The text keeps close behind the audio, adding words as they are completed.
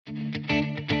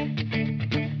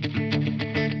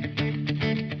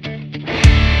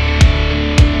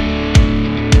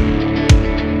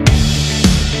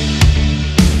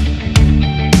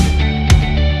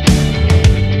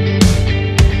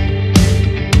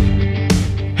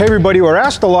Hey everybody, we're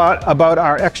asked a lot about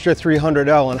our Extra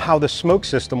 300L and how the smoke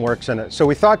system works in it. So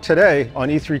we thought today on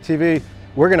E3 TV,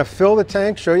 we're going to fill the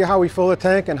tank, show you how we fill the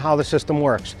tank and how the system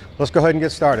works. Let's go ahead and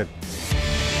get started.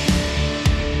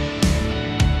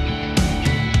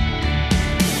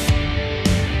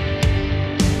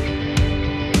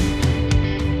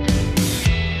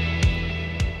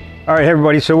 All right,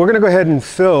 everybody, so we're going to go ahead and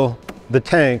fill the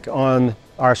tank on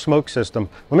our smoke system.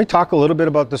 Let me talk a little bit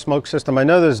about the smoke system. I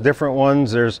know there's different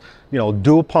ones. There's,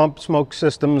 dual pump smoke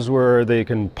systems where they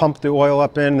can pump the oil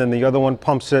up in and the other one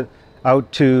pumps it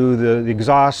out to the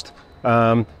exhaust.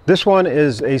 This one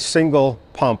is a single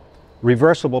pump,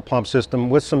 reversible pump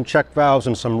system with some check valves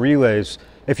and some relays.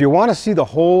 If you want to see the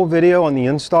whole video on the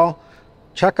install,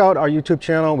 check out our YouTube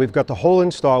channel. We've got the whole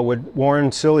install with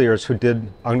Warren Cilliers, who did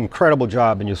an incredible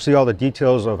job, and you'll see all the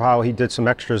details of how he did some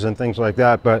extras and things like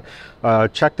that. But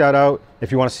check that out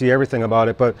if you want to see everything about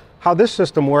it. But how this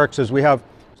system works is we have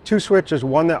two switches,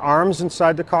 one that arms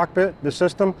inside the cockpit, the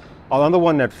system, another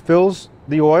one that fills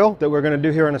the oil that we're going to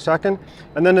do here in a second,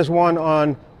 and then there's one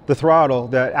on the throttle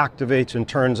that activates and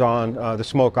turns on the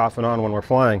smoke off and on when we're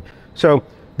flying. So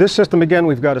this system, again,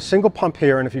 we've got a single pump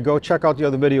here, and if you go check out the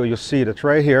other video, you'll see it. It's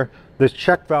right here. There's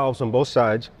check valves on both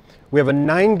sides. We have a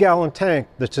 9-gallon tank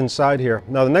that's inside here.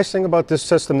 Now, the nice thing about this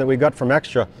system that we got from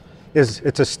Extra is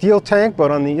it's a steel tank,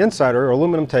 but on the inside, or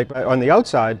aluminum tank, on the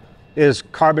outside is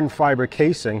carbon fiber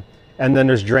casing, and then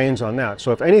there's drains on that.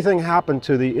 So if anything happened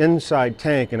to the inside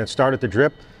tank and it started to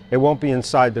drip, it won't be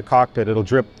inside the cockpit. It'll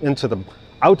drip into the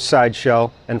outside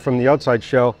shell, and from the outside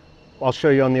shell, I'll show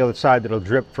you on the other side, that'll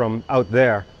drip from out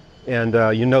there, and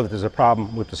you know that there's a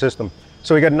problem with the system.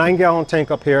 So we got a 9-gallon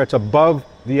tank up here. It's above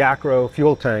the Acro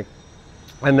fuel tank,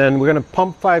 and then we're going to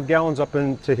pump 5 gallons up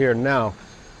into here now.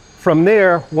 From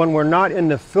there, when we're not in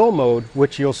the fill mode,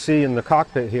 which you'll see in the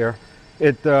cockpit here,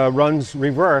 it runs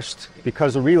reversed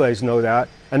because the relays know that,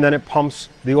 and then it pumps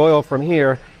the oil from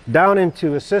here down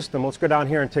into a system. Let's go down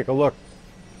here and take a look.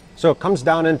 So it comes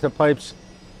down into pipes,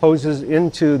 hoses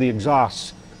into the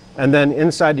exhausts. And then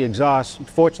inside the exhaust,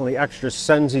 fortunately, Extra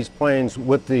sends these planes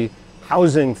with the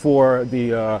housing for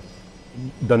the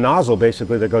nozzle,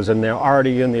 basically, that goes in there,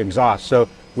 already in the exhaust. So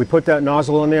we put that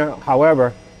nozzle in there.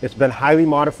 However, it's been highly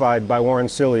modified by Warren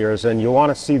Cilliers, and you'll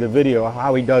want to see the video of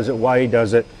how he does it, why he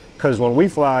does it, because when we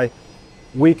fly,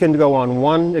 we can go on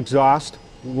one exhaust,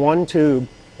 one tube,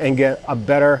 and get a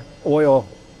better oil,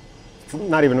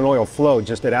 not even an oil flow,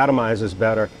 just it atomizes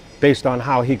better, based on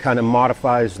how he kind of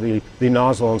modifies the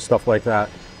nozzle and stuff like that.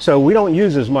 So we don't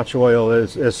use as much oil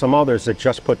as some others that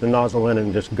just put the nozzle in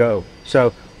and just go.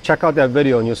 So check out that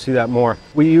video and you'll see that more.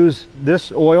 We use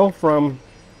this oil from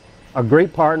a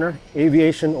great partner,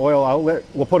 Aviation oil outlet.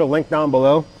 We'll put a link down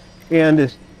below.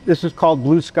 And this is called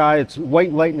Blue Sky. It's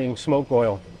White Lightning smoke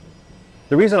oil.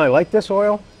 The reason I like this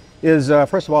oil is,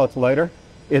 first of all, it's lighter.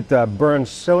 It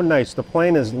burns so nice. The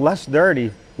plane is less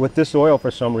dirty with this oil for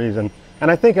some reason. And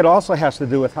I think it also has to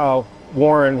do with how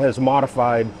Warren has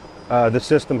modified the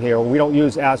system here. We don't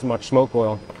use as much smoke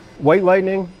oil. White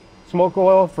Lightning smoke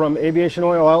oil from Aviation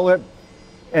oil outlet,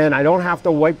 and I don't have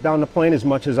to wipe down the plane as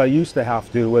much as I used to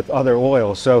have to with other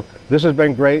oils. So this has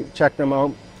been great. Check them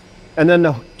out. And then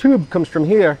the tube comes from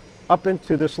here up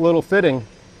into this little fitting,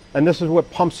 and this is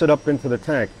what pumps it up into the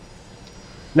tank.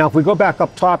 Now, if we go back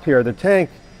up top here, the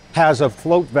tank has a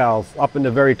float valve up in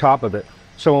the very top of it.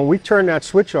 So when we turn that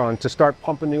switch on to start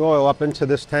pumping the oil up into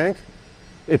this tank,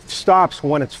 it stops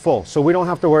when it's full. So we don't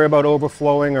have to worry about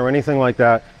overflowing or anything like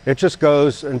that. It just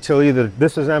goes until either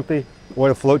this is empty or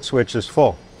the float switch is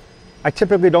full. I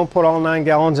typically don't put all 9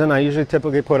 gallons in. I usually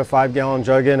typically put a 5-gallon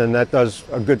jug in, and that does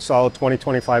a good solid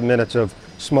 20-25 minutes of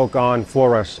smoke on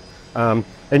for us. And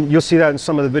you'll see that in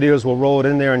some of the videos. We'll roll it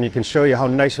in there and you can show you how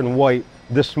nice and white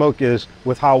this smoke is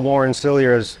with how Warren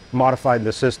Cilliers modified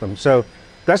the system. So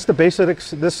that's the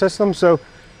basics of this system. So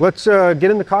let's get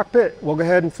in the cockpit. We'll go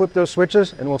ahead and flip those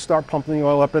switches and we'll start pumping the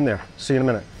oil up in there. See you in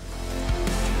a minute.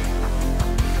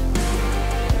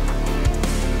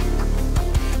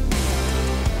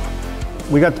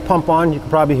 We got the pump on, you can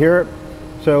probably hear it.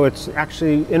 So it's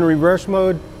actually in reverse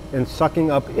mode and sucking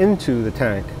up into the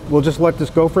tank. We'll just let this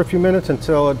go for a few minutes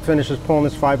until it finishes pulling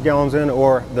this 5 gallons in,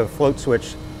 or the float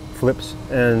switch flips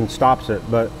and stops it.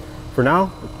 But for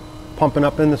now, pumping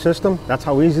up in the system. That's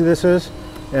how easy this is,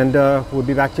 and we'll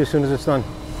be back to you as soon as it's done.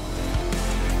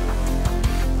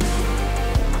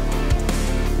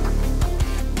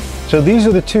 So these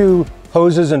are the two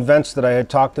hoses and vents that I had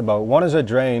talked about. One is a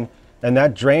drain, and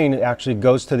that drain actually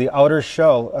goes to the outer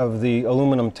shell of the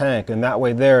aluminum tank, and that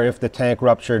way there, if the tank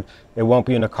ruptured, it won't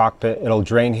be in the cockpit. It'll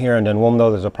drain here, and then we'll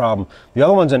know there's a problem. The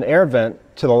other one's an air vent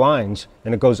to the lines,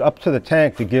 and it goes up to the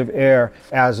tank to give air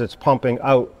as it's pumping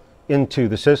out into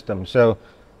the system. So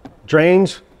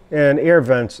drains and air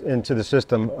vents into the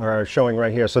system are showing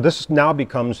right here. So this now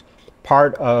becomes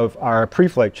part of our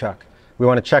pre-flight check. We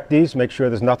want to check these, make sure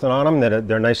there's nothing on them, that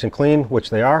they're nice and clean, which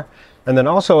they are. And then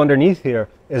also underneath here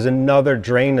is another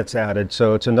drain that's added.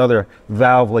 So it's another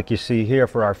valve like you see here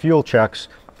for our fuel checks.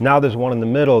 Now there's one in the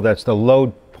middle that's the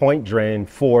load point drain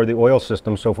for the oil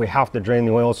system. So if we have to drain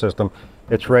the oil system,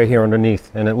 it's right here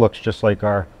underneath, and it looks just like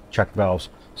our check valves.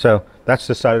 So that's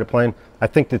the side of the plane. I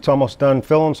think it's almost done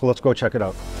filling, so let's go check it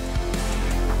out.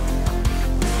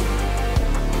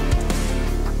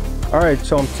 All right,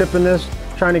 so I'm tipping this,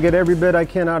 trying to get every bit I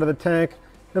can out of the tank.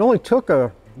 It only took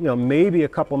maybe a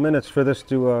couple minutes for this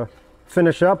to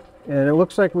finish up, and it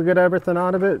looks like we got everything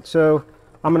out of it. So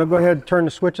I'm gonna go ahead and turn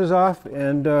the switches off,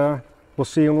 and we'll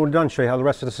see when we're done, show you how the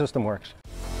rest of the system works.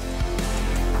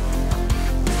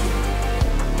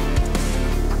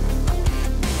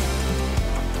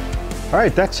 All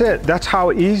right, that's it. That's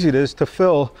how easy it is to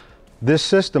fill this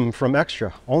system from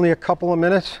Extra. Only a couple of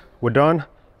minutes, we're done,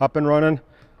 up and running.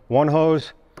 One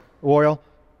hose, oil.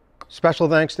 Special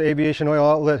thanks to Aviation Oil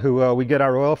Outlet, who we get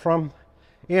our oil from,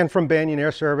 and from Banyan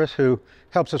Air Service, who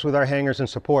helps us with our hangers and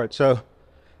support. So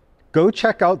go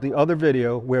check out the other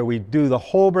video where we do the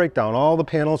whole breakdown. All the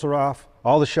panels are off,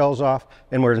 all the shells off,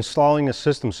 and we're installing the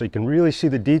system so you can really see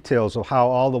the details of how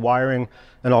all the wiring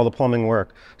and all the plumbing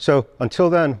work. So until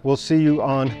then, we'll see you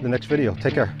on the next video.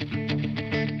 Take care.